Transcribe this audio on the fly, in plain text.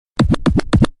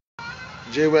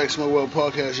J-Wax Smoke World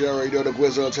Podcast. You already know the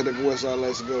Gwizzard to the Gwizzard.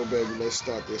 Let's go, baby. Let's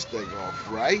start this thing off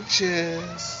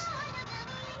righteous.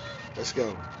 Let's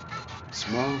go.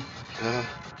 Smoke a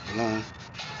blunt.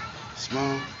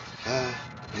 Smoke a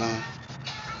blunt.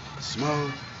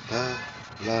 Smoke a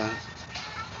blunt.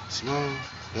 Smoke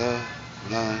a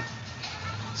blunt.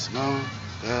 Smoke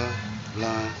a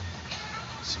blunt.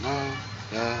 Smoke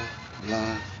a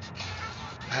blunt.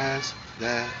 Pass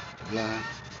that blunt.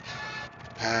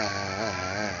 Pass.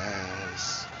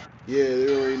 Yeah,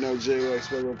 you already know J-Wax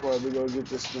Smoke Part. We're going to get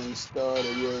this thing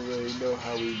started. You already know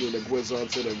how we do the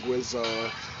Gwizzard to the Gwizzard.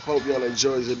 Hope y'all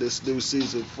enjoying this new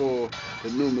season 4.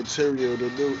 The new material, the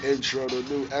new intro, the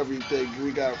new everything.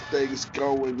 We got things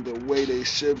going the way they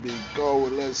should be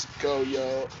going. Let's go,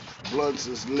 y'all. Blunts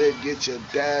is lit. Get your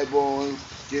dab on.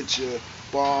 Get your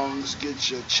bongs.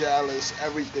 Get your chalice.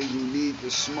 Everything you need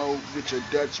to smoke. Get your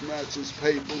Dutch matches,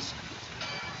 papers.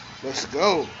 Let's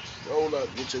go. Roll up.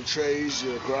 Get your trays,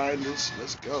 your grinders.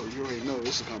 Let's go. You already know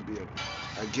this is going to be a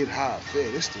get high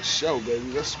affair. This the show,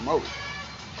 baby. Let's smoke.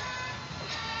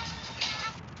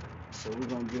 So we're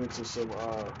going to get into some,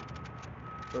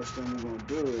 first thing we're going to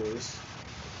do is,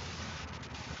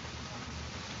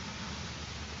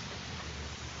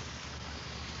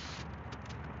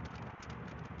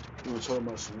 we're going to talk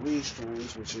about some weed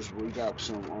strains, which is, we got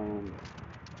some,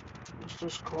 what's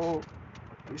this called?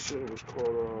 We said it was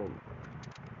called,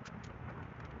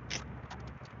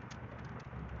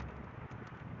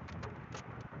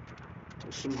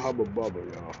 some Hubba Bubba,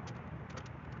 y'all.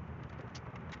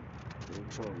 You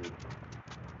told me.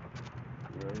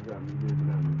 Yeah, you got me reading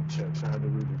that in the text. I had to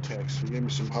read the text. So give me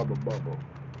some Hubba Bubba.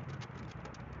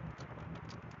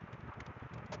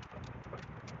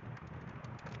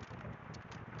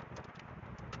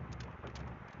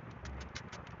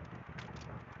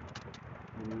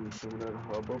 Give me some of that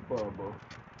Hubba Bubba.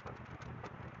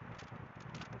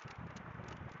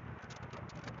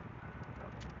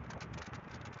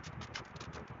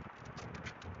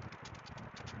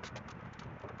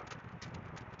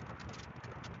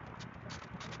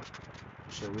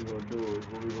 So what we're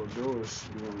gonna do is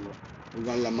I'm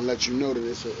gonna let you know that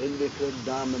it's an indica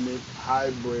dominant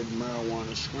hybrid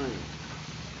marijuana strain.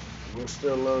 We're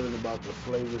still learning about the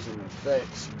flavors and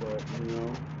effects, but it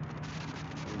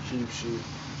keeps you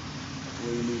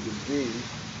where you need to be.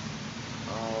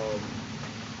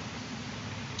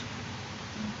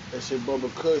 They say Bubba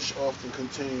Kush often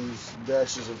contains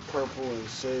dashes of purple and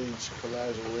sage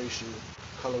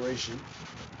coloration.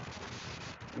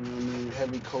 You know what I mean?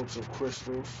 Heavy coats of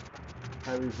crystals,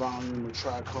 heavy volume of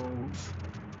trichomes.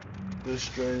 This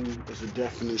strain is a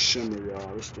definite shimmer,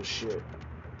 y'all. It's the shit.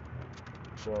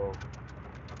 So,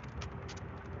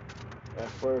 at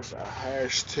first, a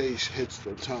hash taste hits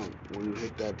the tongue when you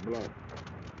hit that blunt.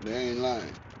 They ain't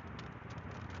lying.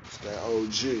 It's that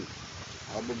OG.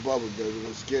 Hubba Bubba, baby.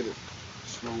 Let's get it.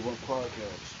 Smoke One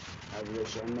Podcast. I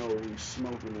let y'all know what he's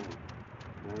smoking on. You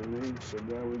know what I mean? So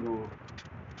now we're going to...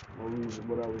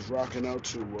 What I was rocking out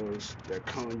to was that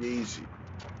Kanye-Z. I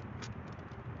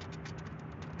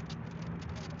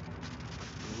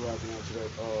was rocking out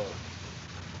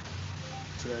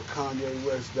to that Kanye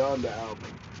West Donda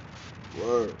album.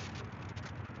 Word.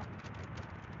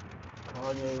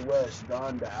 Kanye West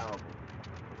Donda album.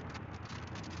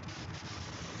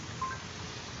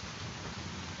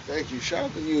 Thank you. Shout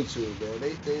out to YouTube, man.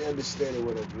 They understand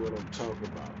what I'm talking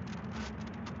about.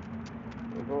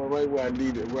 They're going right where I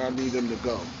need them to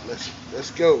go.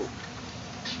 Let's go.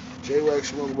 J-Wax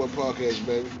Smoke One Podcast,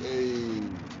 baby. Hey.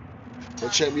 Go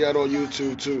check me out on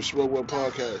YouTube too. Smoke One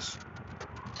Podcast.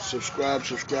 Subscribe.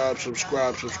 You know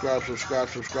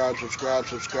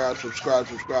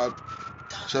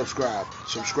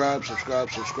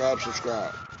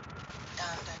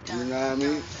what I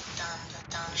mean?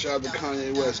 Shout out to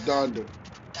Kanye West Donda.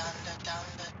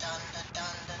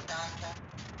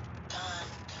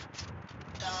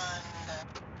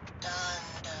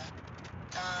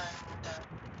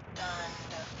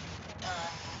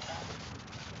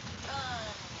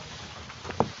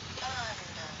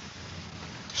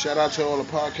 Shout out to all the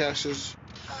podcasters.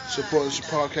 Support the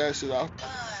podcasters.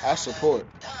 I support.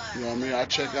 You know what I mean? I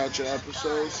check out your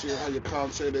episodes, see how your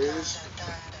content is.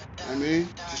 I mean,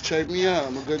 just check me out.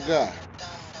 I'm a good guy.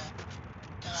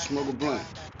 Smoke a blunt.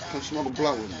 Come smoke a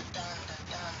blunt with me.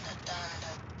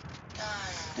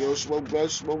 Yo, smoke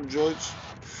blunts, smoke joints.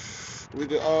 We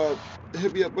could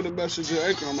hit me up with a message on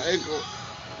Anchor.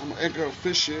 I'm an Anchor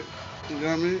official. You know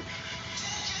what I mean?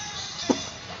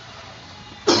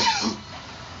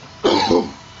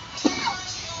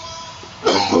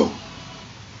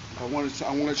 I want to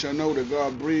let y'all know that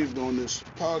God breathed on this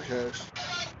podcast,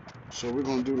 so we're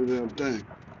gonna do the damn thing.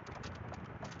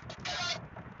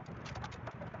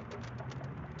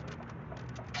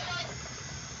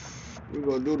 We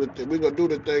gonna do the thing. We gonna do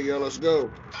the thing, y'all. Let's go.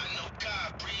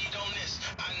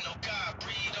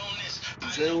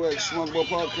 J-Wax Smokable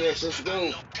Podcast. Let's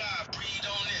go.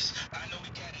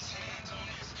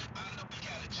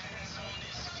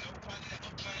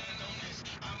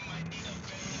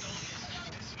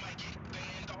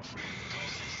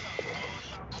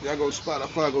 Y'all go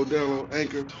Spotify, go download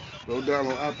Anchor, go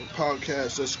download Apple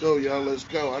Podcasts. Let's go, y'all. Let's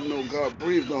go. I know God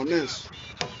breathed on this.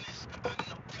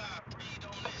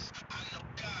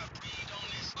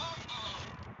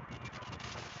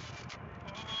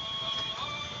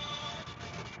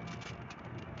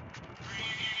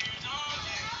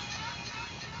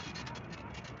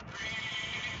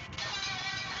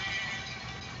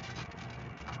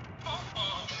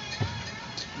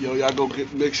 Yo, y'all go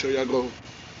make sure y'all go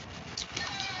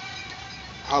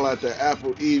holla at the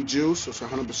Apple Eve juice. It's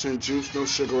 100% juice, no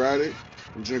sugar added.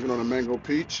 I'm drinking on a mango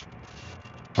peach.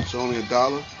 It's only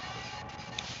 $1.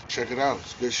 Check it out.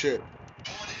 It's good shit.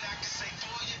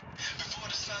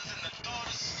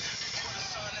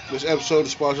 This episode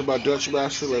is sponsored by Dutch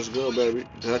Master. Let's go, baby.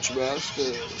 Dutch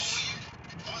Masters.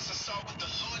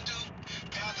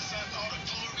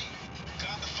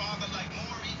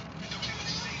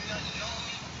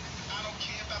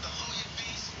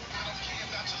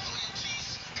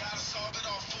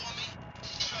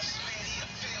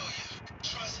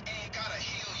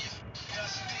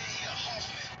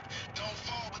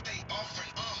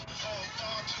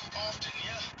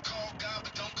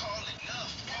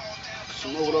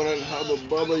 Smoking on that hubba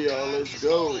bubba, y'all. Let's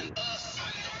go.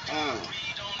 Uh.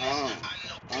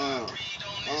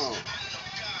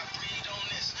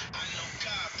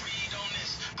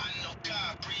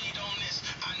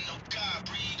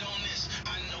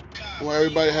 Well,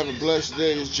 everybody have a blessed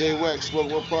day. It's J-Wax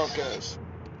Smokable Podcast.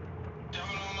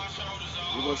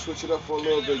 We're gonna switch it up for a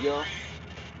little bit, y'all.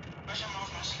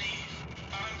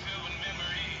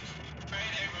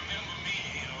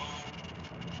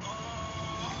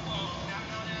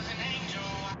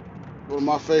 One of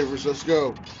my favorites. Let's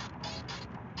go.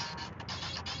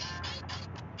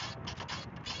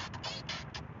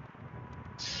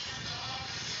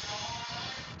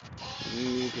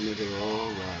 You can make it all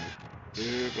right.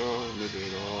 Make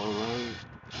it all right.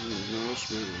 No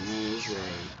spinning moves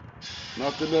right.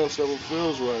 Nothing else ever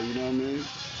feels right. You know what I mean?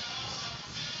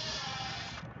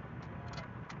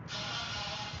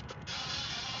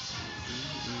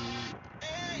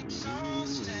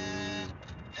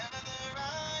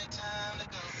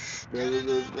 Never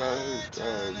the right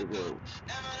time to go.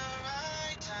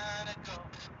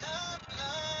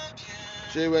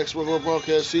 J-Wax Smokable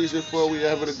Podcast Season 4. We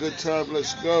having a good time.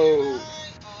 Let's go.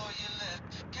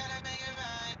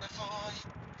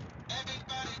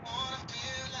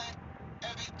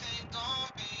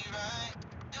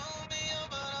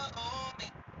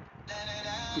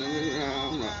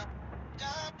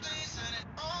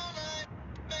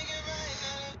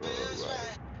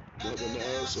 Nothing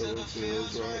else ever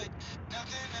feels right.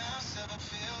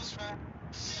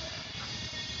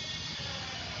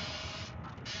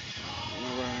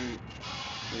 Alright.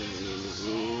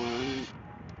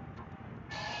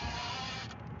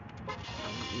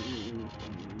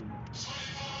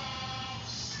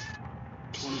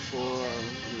 24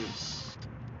 hours.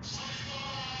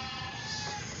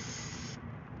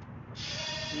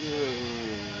 Yeah.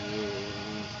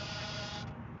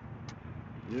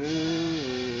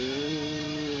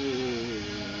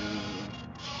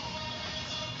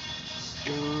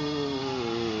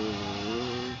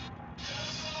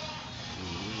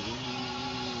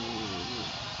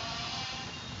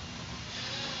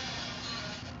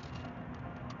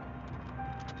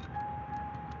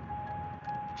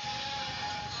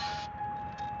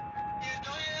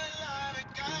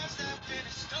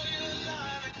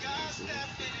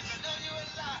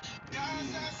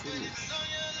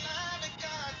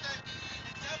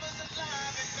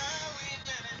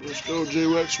 Let's go,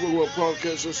 J-Wax Smokable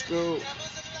Podcast. Let's go.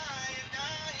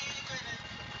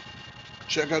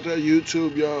 Check out that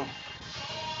YouTube, y'all.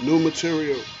 New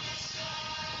material.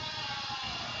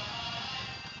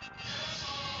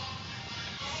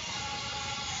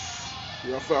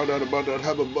 Y'all found out about that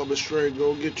Hubba Bubba strain.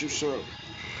 Go get you some.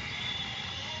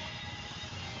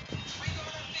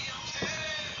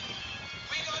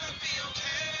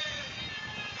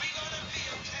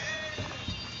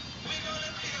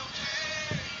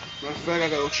 Matter of fact, I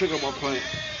got a chick on my plate.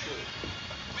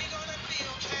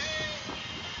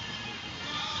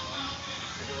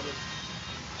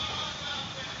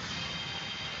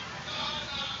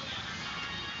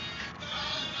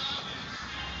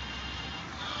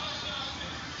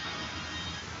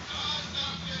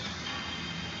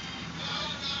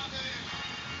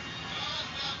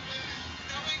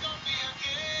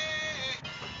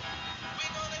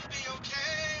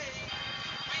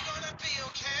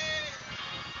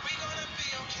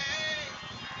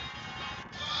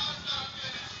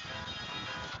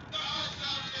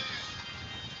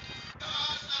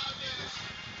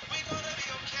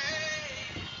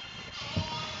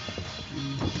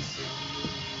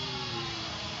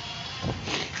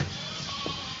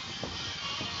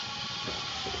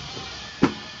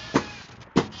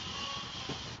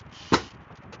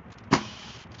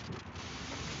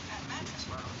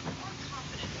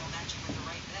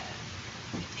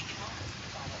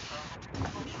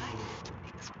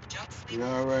 You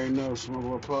already know,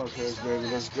 Smoke Up Podcast, baby.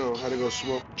 Let's go. Had to go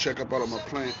smoke, check up out of my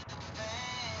plant.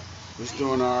 It's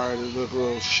doing alright. It look a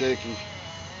little shaky.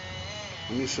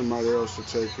 I need somebody else to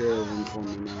take care of him for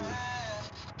me, man.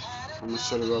 I'm gonna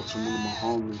set it up to one of my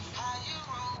homies.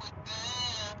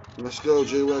 Let's go,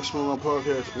 J-Wax Smoke Up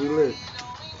Podcast. We lit.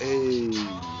 Hey,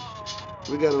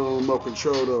 we got a little remote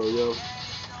control though, yo.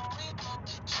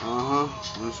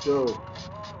 Let's go.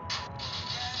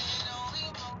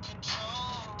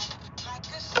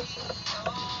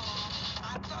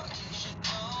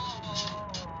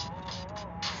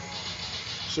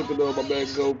 Sipping on my man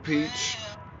Go Peach.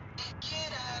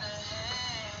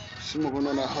 Smoking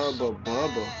on that Hubba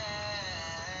Bubba.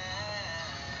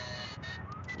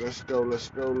 Let's go, let's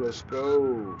go, let's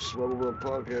go. Smoke Up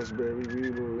Podcast, baby. We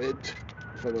lit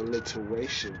for the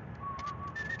literation.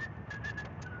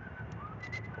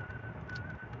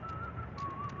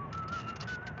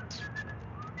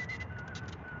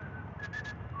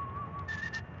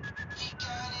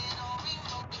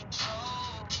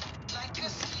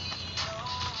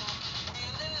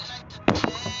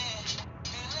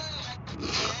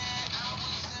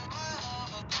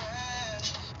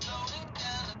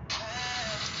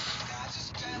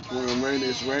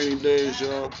 It's rainy days,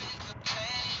 y'all.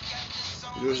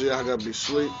 Usually I gotta be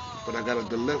asleep, but I gotta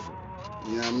deliver.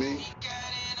 You know what I mean?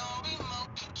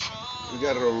 We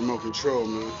got it on remote control,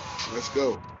 man. Let's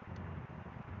go.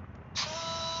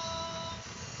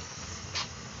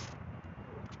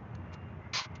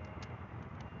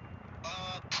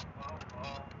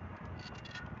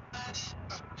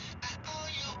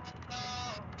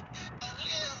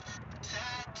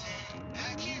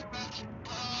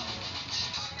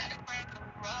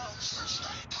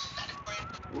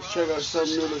 Let's check out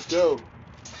something new. Let's go.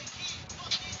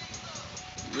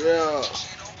 Yeah.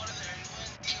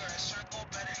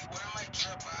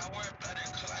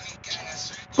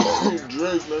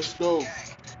 Drake, let's go.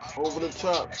 Over the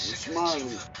top. We're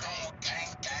smiling.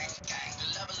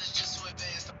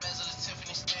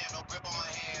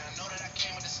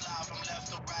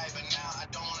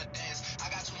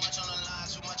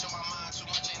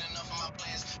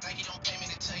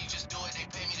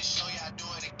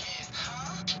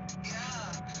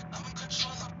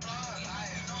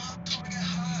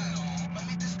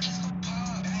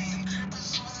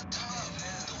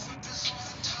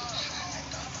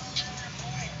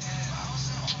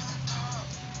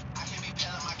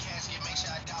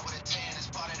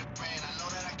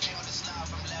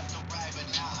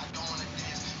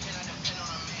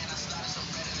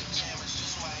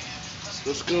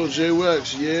 Let's go,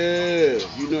 J-Wax. Yeah.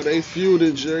 You know they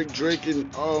feuding, Drake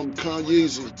and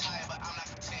Kanye.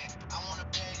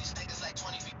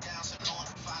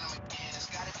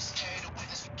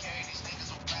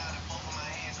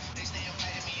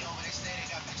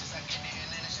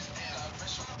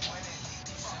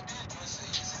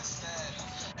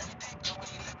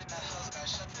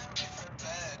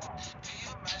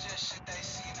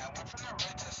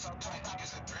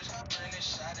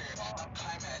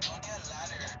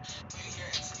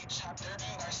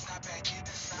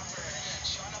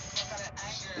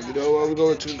 You know what? We're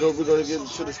going to get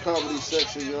into this comedy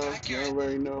section, y'all. Y'all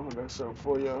already know. I got something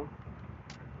for y'all.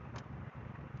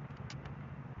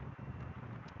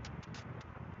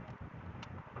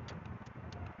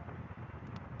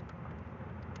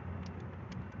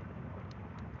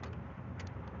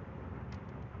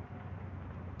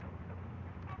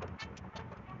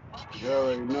 You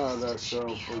already know I got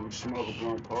something for the Smoke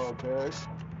Up Podcast.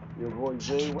 Your boy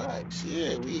J-Wax.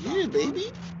 Yeah, we here,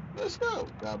 baby. Let's go.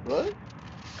 Got blood?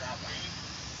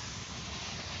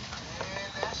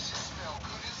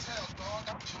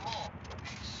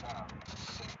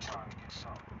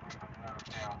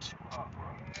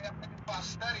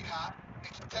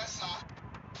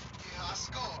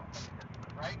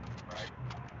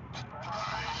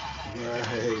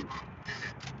 Right.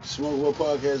 Smoke Up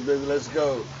Podcast, baby. Let's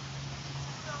go.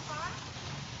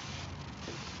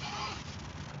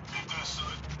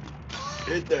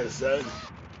 Hit that, son.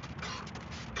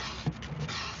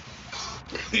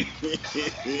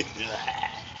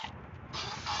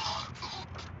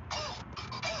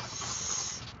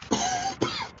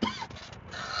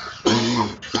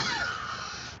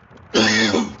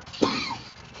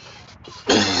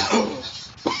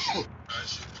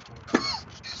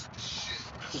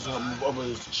 Some bubble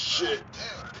is the shit.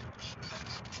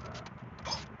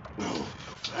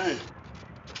 Dang.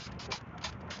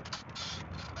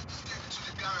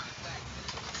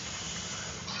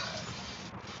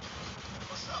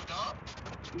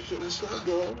 You should have said,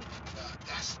 dog.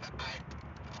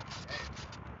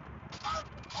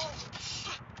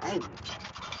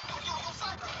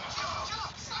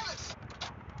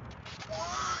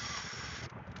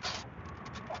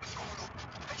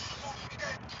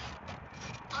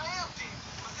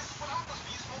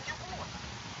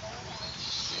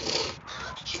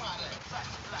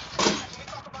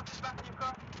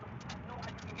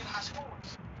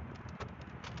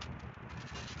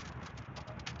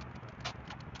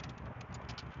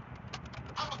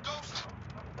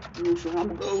 I'm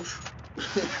a ghost.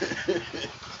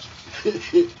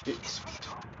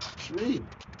 It's me.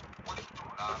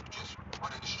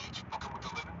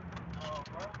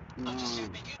 No.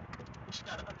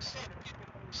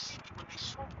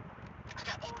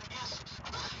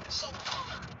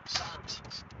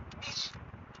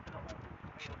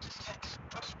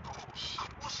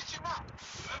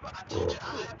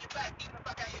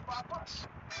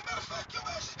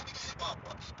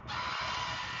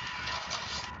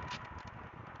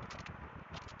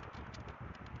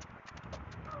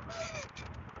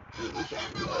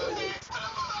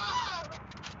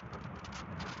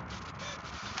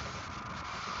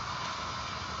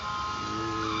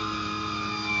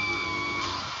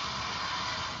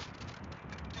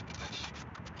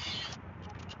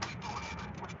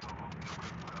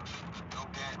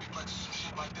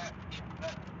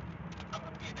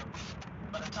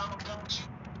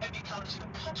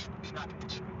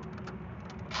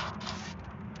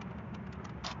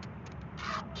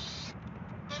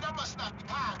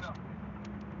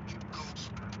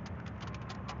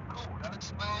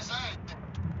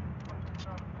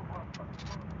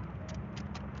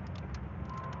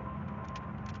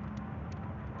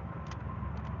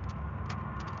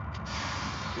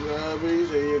 You know what I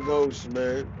mean? There you goes,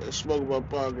 man. Let's smoke my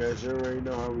podcast. You already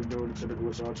know how we doing it. To the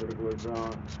glitz on, to the glitz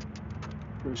on.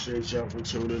 Appreciate y'all for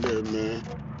tuning in, man.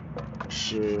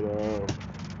 Shit, I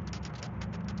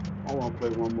want to play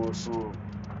one more song.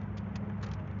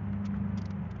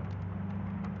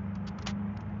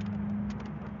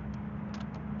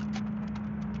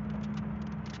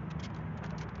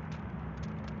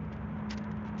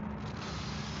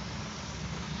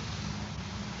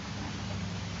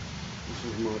 This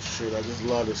is my shit. I just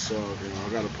love this song, you know. I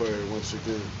gotta play it once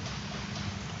again.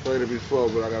 Played it before,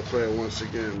 but I gotta play it once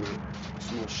again, man.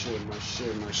 It's my shit, my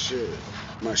shit, my shit.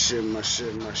 My shit, my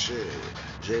shit, my shit.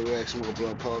 J-Wax Smoke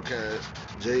Blunt Podcast.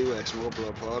 J-Wax Smoke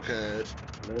Blunt Podcast.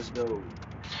 Let's go.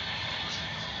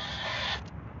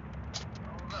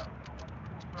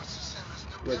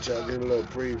 Let y'all get a little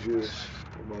preview of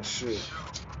my shit.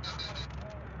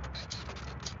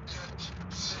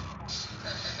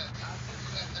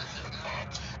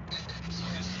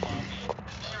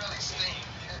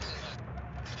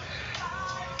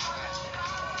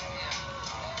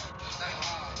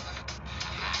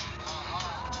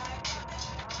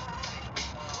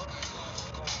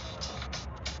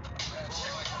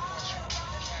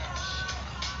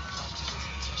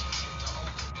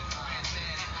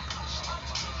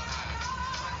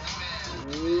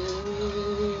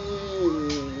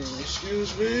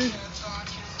 Excuse me.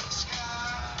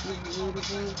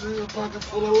 A pocket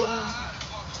full of love.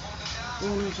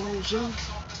 One is ocean.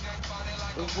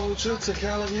 A vulture to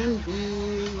Caligan.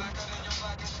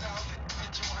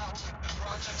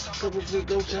 Couple to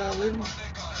go Calvin.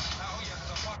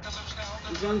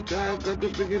 Gun time, got to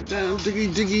dig it down,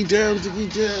 diggy down, diggy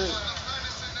down.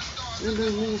 And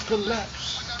the moves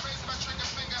collapse.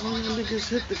 All the niggas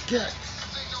hit the cat.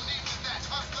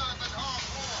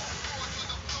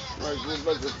 Like we're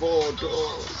about to fall,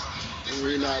 dog. And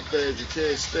we're not bad, you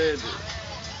can't stand it.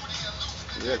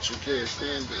 Yet you can't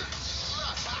stand it.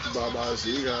 Baba, so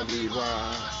you gotta be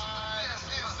wise.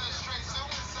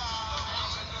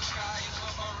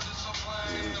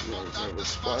 Have a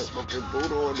spot smoking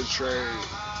Buddha on the train.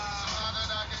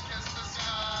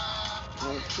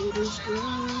 Up to the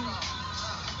sky.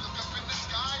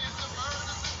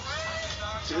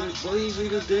 It's blazing,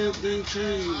 the damn thing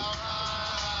changed.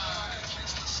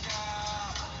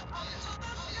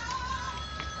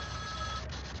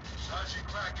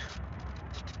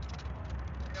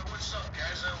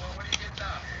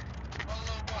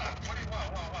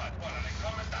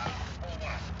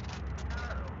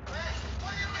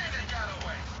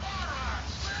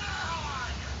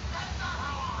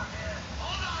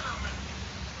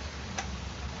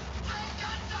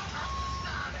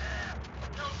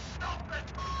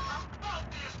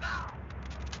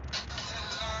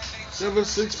 Seven,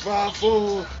 6, 5,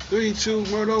 4, 3, 2,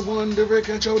 murder, 1, direct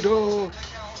at your door.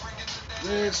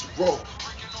 Let's roll.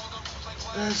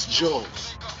 That's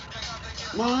Jaws.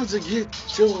 Mine's a get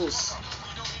yours.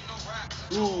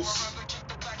 Yours.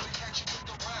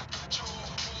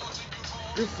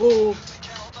 Before,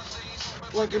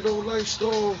 like an old light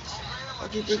store, I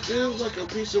keep it filled like a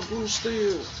piece of blue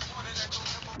steel.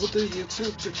 With the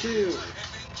attempt to kill.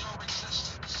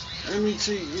 MET,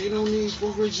 ain't no need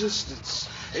for resistance.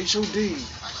 HOD.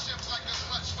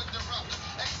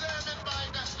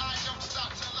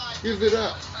 Give it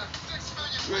up.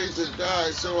 Raise to die,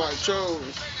 so I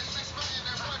chose.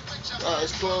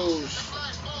 Eyes closed.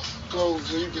 Closed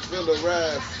so you can feel the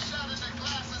wrath.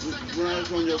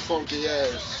 Grind on your funky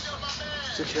ass.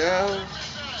 To Cal.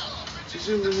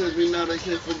 You hit me now, they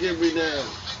can't forgive me now.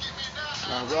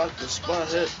 I rock the spot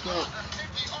head pump.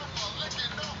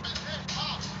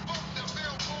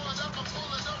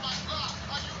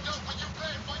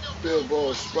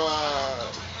 Billboard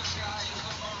spot.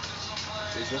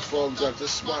 There's a fog got the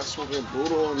spot smoking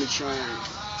Buddha on the train.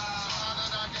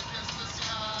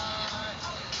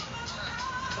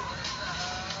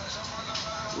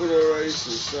 With a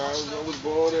racist, I was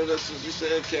born in a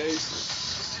said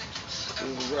cases.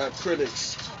 Rap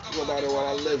critics, nobody while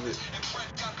I live it.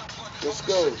 Let's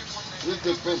go. With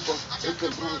the purple, it's the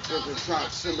purple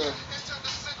tops in the.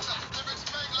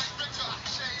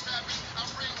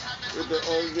 With the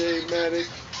old game matic,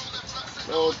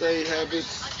 all day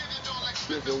habits.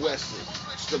 With the Western,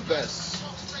 it's the best.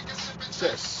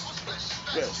 Test,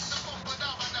 best.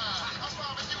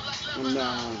 And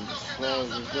now,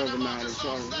 it's never now, it's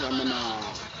all coming now.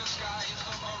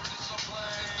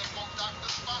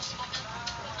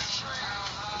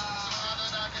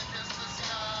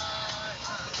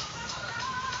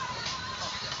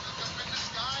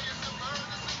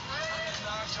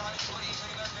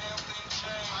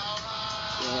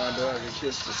 I know I can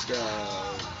kiss the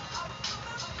sky.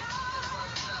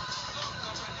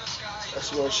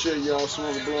 That's my shit, y'all.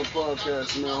 Smoking Blunt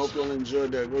Podcast, man. I hope y'all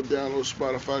enjoyed that. Go download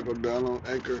Spotify, go download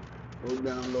Anchor, go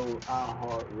download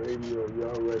iHeartRadio.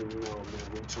 Y'all already know,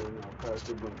 man. We turn out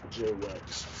Pastor Blunt, J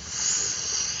Wax.